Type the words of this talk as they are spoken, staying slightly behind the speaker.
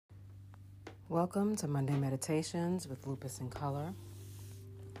Welcome to Monday Meditations with Lupus in Color.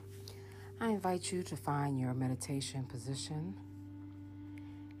 I invite you to find your meditation position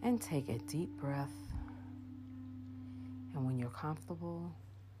and take a deep breath. And when you're comfortable,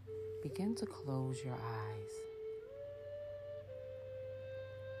 begin to close your eyes.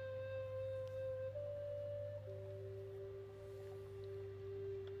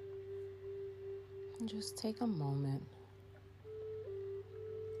 And just take a moment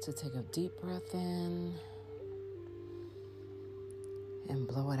to take a deep breath in and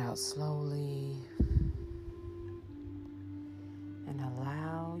blow it out slowly, and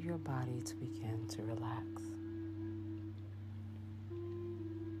allow your body to begin to relax.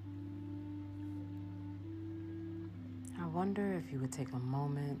 I wonder if you would take a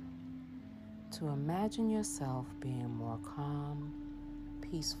moment to imagine yourself being more calm,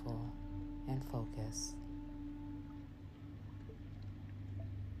 peaceful, and focused.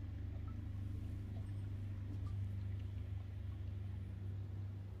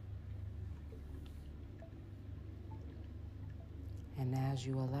 And as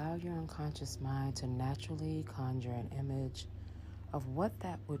you allow your unconscious mind to naturally conjure an image of what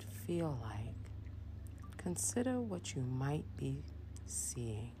that would feel like, consider what you might be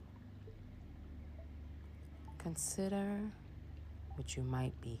seeing. Consider what you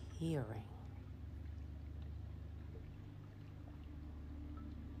might be hearing.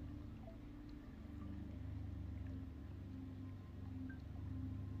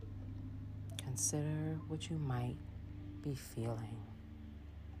 Consider what you might be feeling.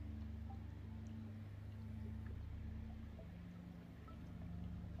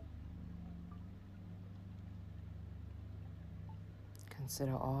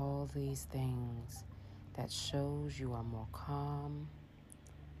 Consider all these things that shows you are more calm,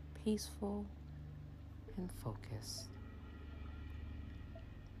 peaceful, and focused.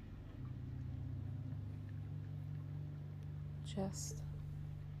 Just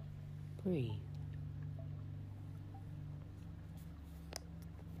breathe.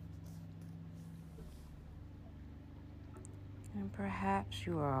 And perhaps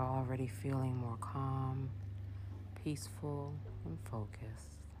you are already feeling more calm, peaceful, and focused.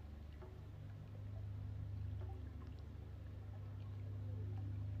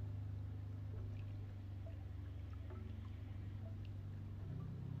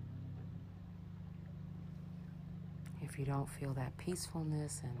 If you don't feel that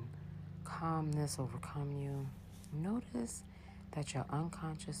peacefulness and calmness overcome you, notice that your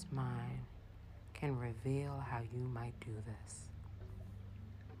unconscious mind can reveal how you might do this.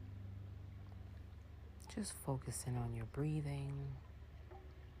 Just focusing on your breathing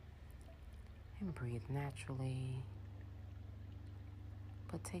and breathe naturally,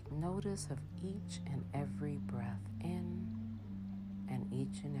 but take notice of each and every breath in and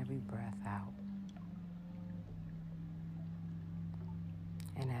each and every breath out.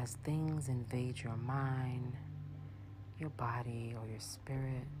 And as things invade your mind, your body, or your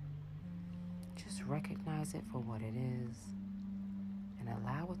spirit, just recognize it for what it is and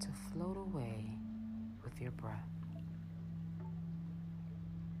allow it to float away with your breath.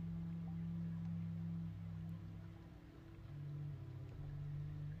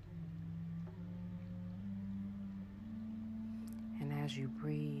 And as you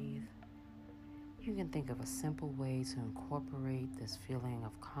breathe, you can think of a simple way to incorporate this feeling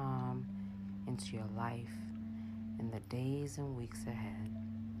of calm into your life in the days and weeks ahead.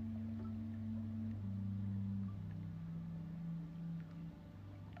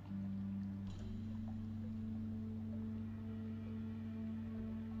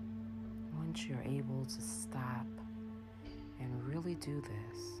 Once you're able to stop and really do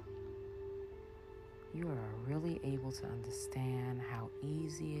this, you are really able to understand how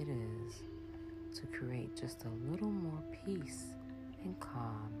easy it is to create just a little more peace and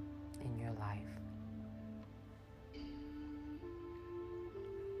calm in your life.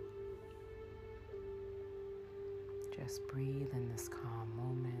 Just breathe in this calm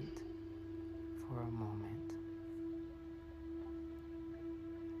moment for a moment.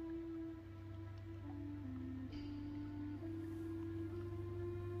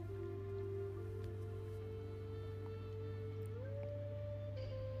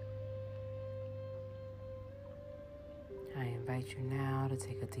 I invite you now to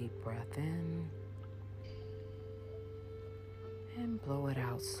take a deep breath in and blow it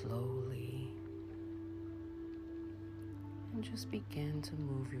out slowly. And just begin to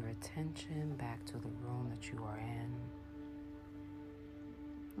move your attention back to the room that you are in,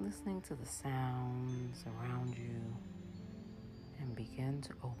 listening to the sounds around you, and begin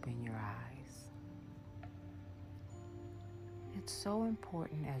to open your eyes. It's so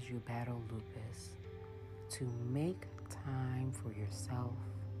important as you battle lupus to make time for yourself.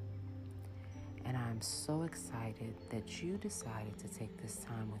 And I'm so excited that you decided to take this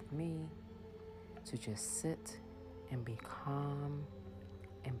time with me to just sit and be calm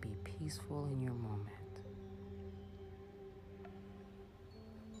and be peaceful in your moment.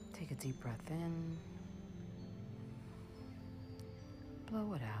 Take a deep breath in,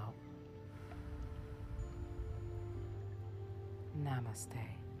 blow it out. Namaste.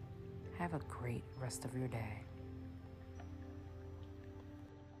 Have a great rest of your day.